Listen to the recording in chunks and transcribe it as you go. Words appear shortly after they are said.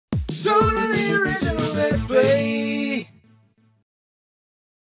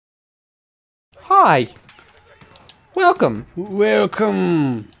Hi. Welcome.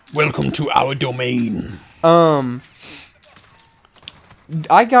 Welcome. Welcome to our domain. I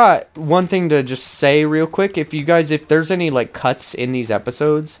got one thing to just say real quick. If there's any like cuts in these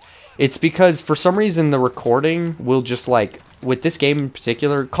episodes, it's because for some reason the recording will just like, with this game in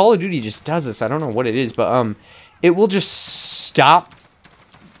particular, Call of Duty just does this. I don't know what it is, but it will just stop.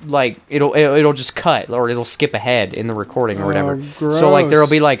 Like it'll just cut, or it'll skip ahead in the recording or whatever. Gross. So like there'll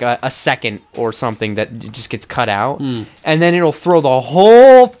be like a second or something that just gets cut out, and then it'll throw the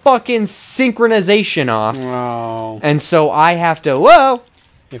whole fucking synchronization off. Oh. And so I have to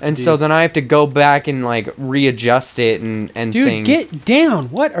so then I have to go back and like readjust it and Dude, things. get down!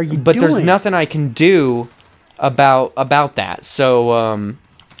 What are you doing? But there's nothing I can do about that. So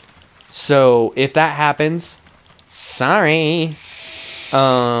so if that happens, sorry.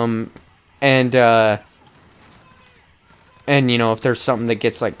 And you know, if there's something that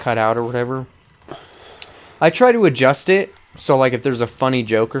gets like cut out or whatever, I try to adjust it. So like if there's a funny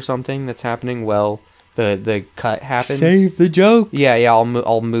joke or something that's happening, well, the cut happens. Save the jokes. Yeah, I'll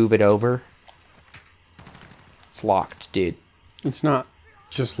move it over. It's locked, dude. It's not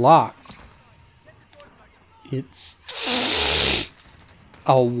just locked. It's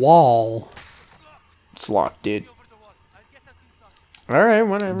a wall. It's locked, dude. All right,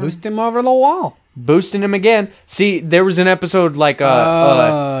 whatever. Boost him over the wall. Boosting him again. See, there was an episode like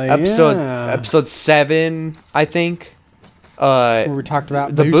episode 7, I think. Where we talked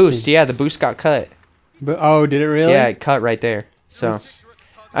about the boosting. boost. Yeah, the boost got cut. But oh, did it really? Yeah, it cut right there. So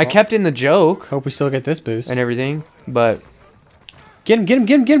I kept in the joke. Hope we still get this boost and everything, but get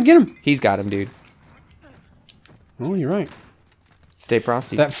him! He's got him, dude. Oh, you're right. Stay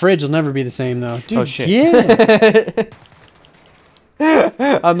frosty. That fridge will never be the same though. Dude, oh shit! Yeah.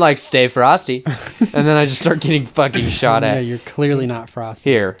 I'm like, stay frosty, and then I just start getting fucking shot at. Yeah, you're clearly not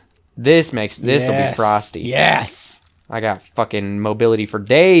frosty. Here, this will be frosty. Yes. I got fucking mobility for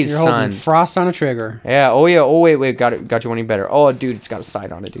days, You're son. holding frost on a trigger. Yeah. Oh yeah. Oh wait. Got you one even better. Oh dude, it's got a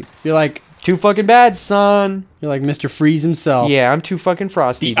sight on it, dude. You're like too fucking bad, son. You're like Mr. Freeze himself. Yeah, I'm too fucking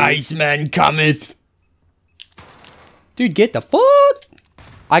frosty. The Iceman cometh. Dude, get the fuck.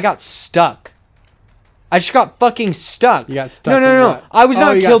 I got stuck. I just got fucking stuck. You got stuck. No. I was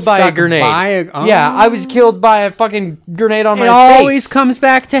not killed by a grenade. Yeah, I was killed by a fucking grenade on my face. It always comes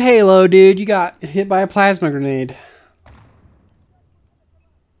back to Halo, dude. You got hit by a plasma grenade.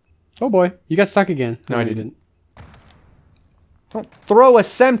 Oh boy, you got stuck again. No, I didn't. Don't throw a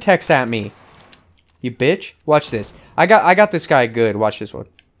Semtex at me, you bitch. Watch this. I got this guy good. Watch this one.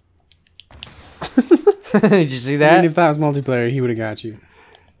 Did you see that? Even if that was multiplayer, he would have got you.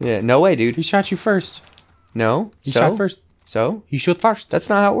 Yeah, no way, dude. He shot you first. No? He shot first. So? He shot first. That's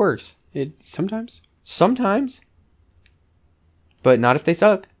not how it works. Sometimes? Sometimes. But not if they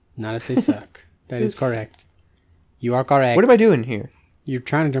suck. Not if they suck. That is correct. You are correct. What am I doing here? You're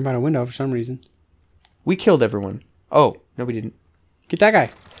trying to jump out a window for some reason. We killed everyone. Oh, no we didn't. Get that guy.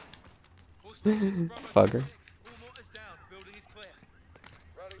 Fugger.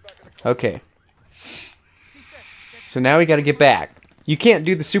 Okay. So now we gotta get back. You can't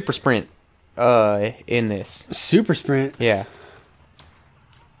do the super sprint in this. Super sprint? Yeah.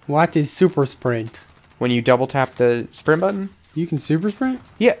 What is super sprint? When you double tap the sprint button? You can super sprint?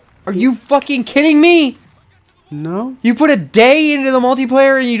 Yeah. Are you fucking kidding me? No. You put a day into the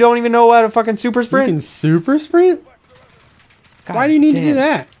multiplayer and you don't even know how to fucking super sprint? You can super sprint? God Why do you need damn. to do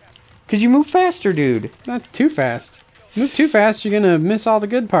that? Because you move faster, dude. That's too fast. Move too fast, you're gonna miss all the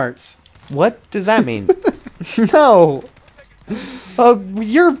good parts. What does that mean? No. Oh,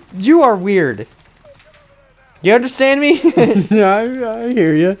 you are weird. You understand me? Yeah, I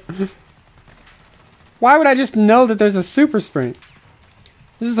hear you. Why would I just know that there's a super sprint?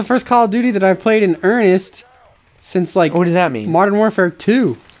 This is the first Call of Duty that I've played in earnest since, like, what does that mean? Modern Warfare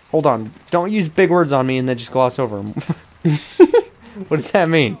 2. Hold on. Don't use big words on me and then just gloss over them. What does that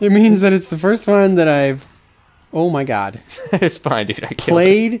mean? It means that it's the first one that I've... Oh my god. It's fine, dude. I killed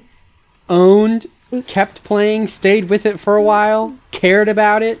Played, owned, kept playing, stayed with it for a while, cared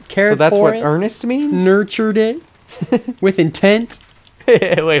about it, cared for it. So that's what earnest means? Nurtured it with intent.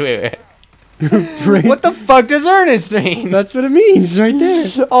 Wait. What the fuck does earnest mean? That's what it means right there.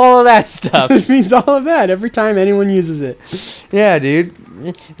 All of that stuff. It means all of that every time anyone uses it. Yeah, dude.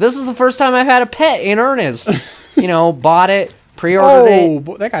 This is the first time I've had a pet in earnest. You know, bought it, pre-ordered it.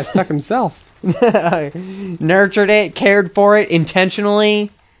 Oh, that guy stuck himself. Nurtured it, cared for it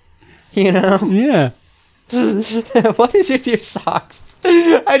intentionally. You know? Yeah. What is with your socks?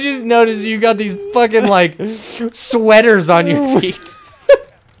 I just noticed you got these fucking, like, sweaters on your feet.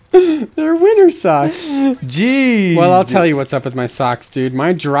 They're winter socks. Jeez. Well, I'll tell you what's up with my socks, dude.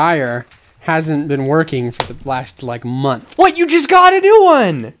 My dryer hasn't been working for the last, like, month. What? You just got a new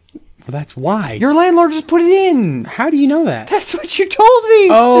one! Well, that's why. Your landlord just put it in. How do you know that? That's what you told me.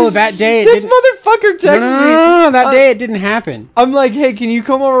 Oh, that day it this didn't... motherfucker texted me. No, that day it didn't happen. I'm like, hey, can you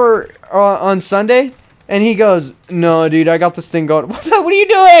come over on Sunday? And he goes, no, dude, I got this thing going. What are you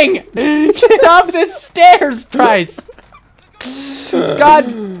doing? Get off the stairs, Bryce.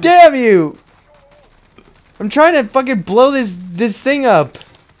 God damn you. I'm trying to fucking blow this thing up.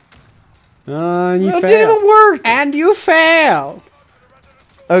 And you It failed. didn't even work. And you failed.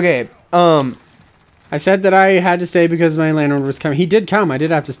 Okay, I said that I had to stay because my landlord was coming. He did come. I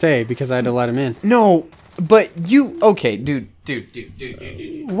did have to stay because I had to let him in. no, but you, okay, dude.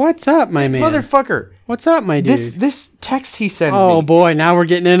 What's up, my This man? motherfucker. What's up, my dude? This text he sends me. Oh, boy. Now we're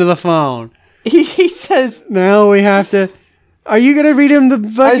getting into the phone. He says, Now we have to... Are you going to read him the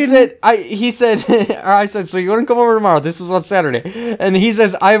fucking... he said, I said, so you want to come over tomorrow? This was on Saturday. And he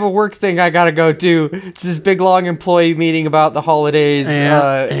says, I have a work thing I got to go to. It's this big, long employee meeting about the holidays,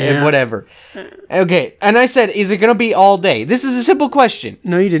 and whatever. Okay. And I said, is it going to be all day? This is a simple question.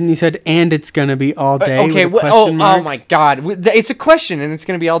 No, you didn't. You said, and it's going to be all day. Okay. Oh my God. It's a question and it's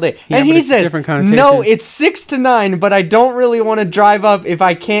going to be all day. Yeah, and but he it's a says, different connotation. no, it's 6 to 9, but I don't really want to drive up if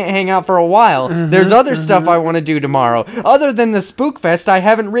I can't hang out for a while. There's other stuff I want to do tomorrow. Other than the Spook Fest, I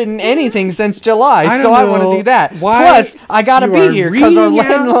haven't written anything since July, so I want to do that. Plus, I gotta be here because our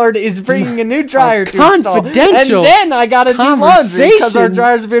landlord is bringing a new dryer to install. Confidential. And then I gotta do laundry because our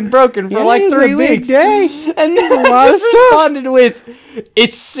dryer's been broken for like 3 weeks. Big day. And There's a lot of stuff. Responded with,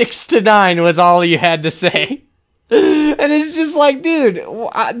 "It's 6 to 9" was all you had to say. And it's just like, dude,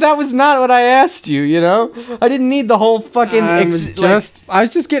 that was not what I asked you, you know? I didn't need the whole fucking... I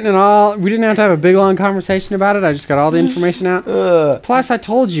was just getting it all... We didn't have to have a big, long conversation about it. I just got all the information out. Plus, I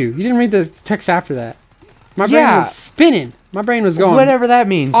told you. You didn't read the text after that. My brain was spinning. My brain was going... Whatever that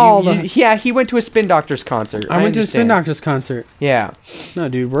means. Yeah, he went to a Spin Doctors concert. I went to a Spin Doctors concert. Yeah. No,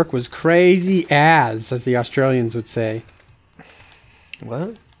 dude, work was crazy as the Australians would say.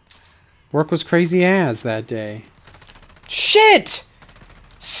 What? Work was crazy as that day. Shit!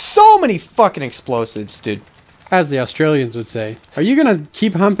 So many fucking explosives, dude. As the Australians would say. Are you gonna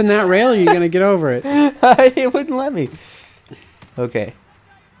keep humping that rail or are you gonna get over it? It wouldn't let me. Okay.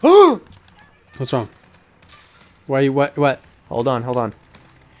 What's wrong? Why you what? Hold on.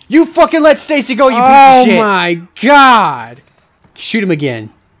 You fucking let Stacy go, you piece of shit! Oh my god! Shoot him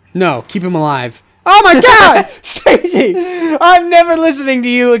again. No, keep him alive. Oh my god! Stacy! I'm never listening to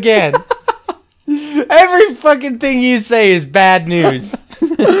you again. Every fucking thing you say is bad news.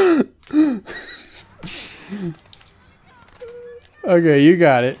 Okay, you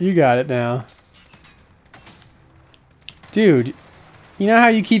got it. You got it now. Dude, you know how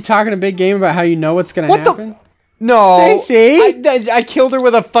you keep talking a big game about how you know what's gonna happen? No. Stacy! I killed her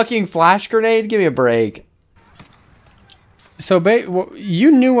with a fucking flash grenade? Give me a break. So, you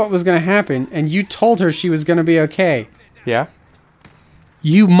knew what was gonna happen, and you told her she was gonna be okay. Yeah?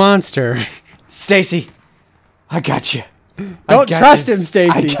 You monster. Stacy, I got you. Don't trust him,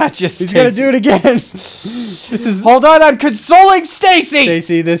 Stacy. I got you, Stacy. He's gonna do it again. Hold on, I'm consoling Stacy!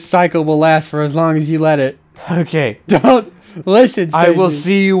 Stacy, this cycle will last for as long as you let it. Okay. Don't listen, Stacy. I will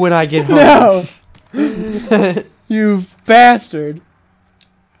see you when I get home. No! You bastard.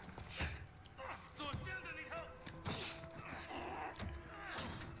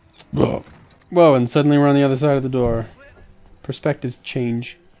 Whoa, and suddenly we're on the other side of the door. Perspectives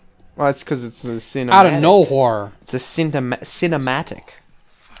change. Well, that's because it's a cinematic. Out of nowhere. It's a cinematic.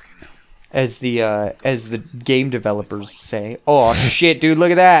 As the game developers say. Oh shit, dude,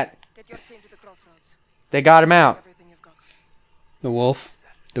 look at that. They got him out. The wolf?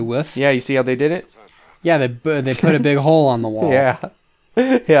 The wolf? Yeah, you see how they did it? Yeah, they put a big hole on the wall. Yeah.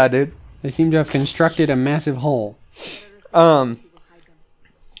 Yeah, dude. They seem to have constructed a massive hole.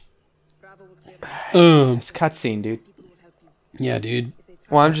 It's cutscene, dude. Yeah, dude.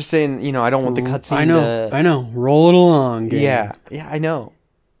 Well, I'm just saying, you know, I don't want the cutscene. I know. Roll it along, game. Yeah, I know.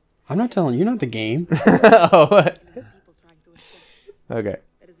 I'm not telling you, not the game. Oh. Okay.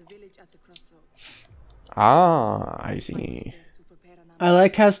 Ah, I see. I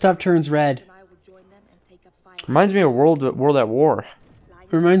like how stuff turns red. Reminds me of World at War.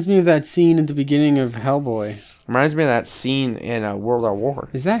 Reminds me of that scene at the beginning of Hellboy. Reminds me of that scene in World at War.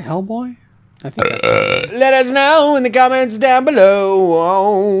 Is that Hellboy? I think that's Let us know in the comments down below.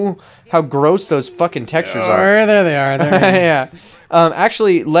 Oh, how gross those fucking textures are. There they are. Yeah.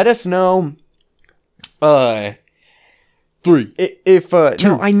 Actually, let us know. 3. If Two.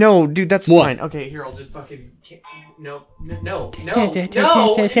 no, I know, dude. That's 1. fine. Okay, here I'll just fucking. No.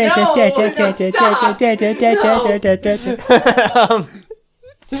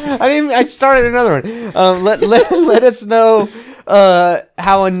 I started another one. Let us know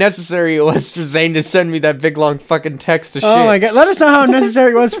how unnecessary it was for Zane to send me that big long fucking text of shit. Oh my god! Let us know how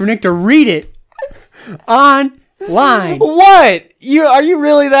unnecessary it was for Nick to read it online. What? Are you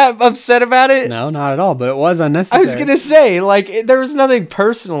really that upset about it? No, not at all. But it was unnecessary. I was gonna say, like, there was nothing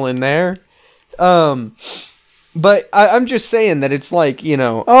personal in there. But I'm just saying that it's like, you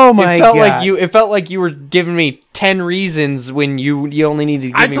know. Oh my god! It felt like you were giving me 10 reasons when you only needed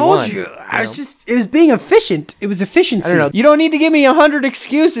to give me one. I told you. It was being efficient. It was efficiency. I don't know. You don't need to give me 100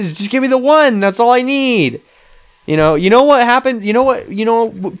 excuses. Just give me the one. That's all I need. You know what happened? You know what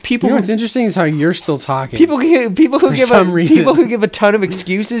people. You know what's interesting is how you're still talking. People who give a ton of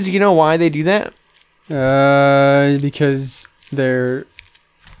excuses. You know why they do that? Because they're.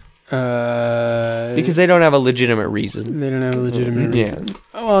 Because they don't have a legitimate reason. They don't have a legitimate reason. Yeah.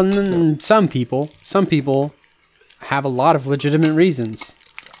 Well, some people have a lot of legitimate reasons.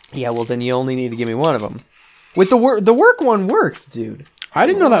 Yeah, well then you only need to give me one of them. With the work one worked, dude. I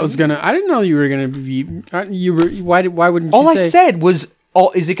didn't know that was gonna. I didn't know you were gonna be. You were. Why wouldn't you all say? I said was,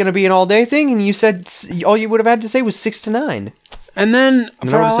 is it gonna be an all day thing? And you said all you would have had to say was 6 to 9. And then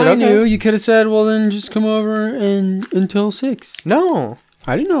for all said, I okay. knew, you could have said, well then just come over until 6. No.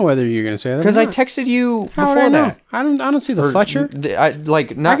 I didn't know whether you were gonna say that because I texted you before that. I don't see the futcher. I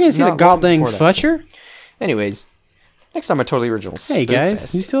can see the goddamn futcher. Anyways, next time a totally original. Hey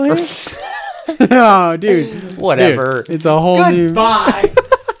guys, you still here? Oh, dude. Whatever. Dude, it's a whole new. Goodbye.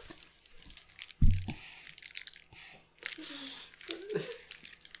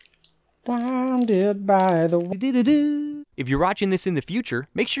 Blinded by the. If you're watching this in the future,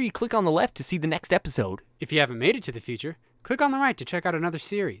 make sure you click on the left to see the next episode. If you haven't made it to the future, click on the right to check out another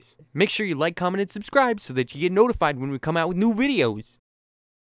series. Make sure you like, comment, and subscribe so that you get notified when we come out with new videos.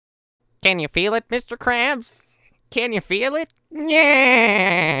 Can you feel it, Mr. Krabs? Can you feel it?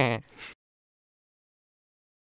 Yeah!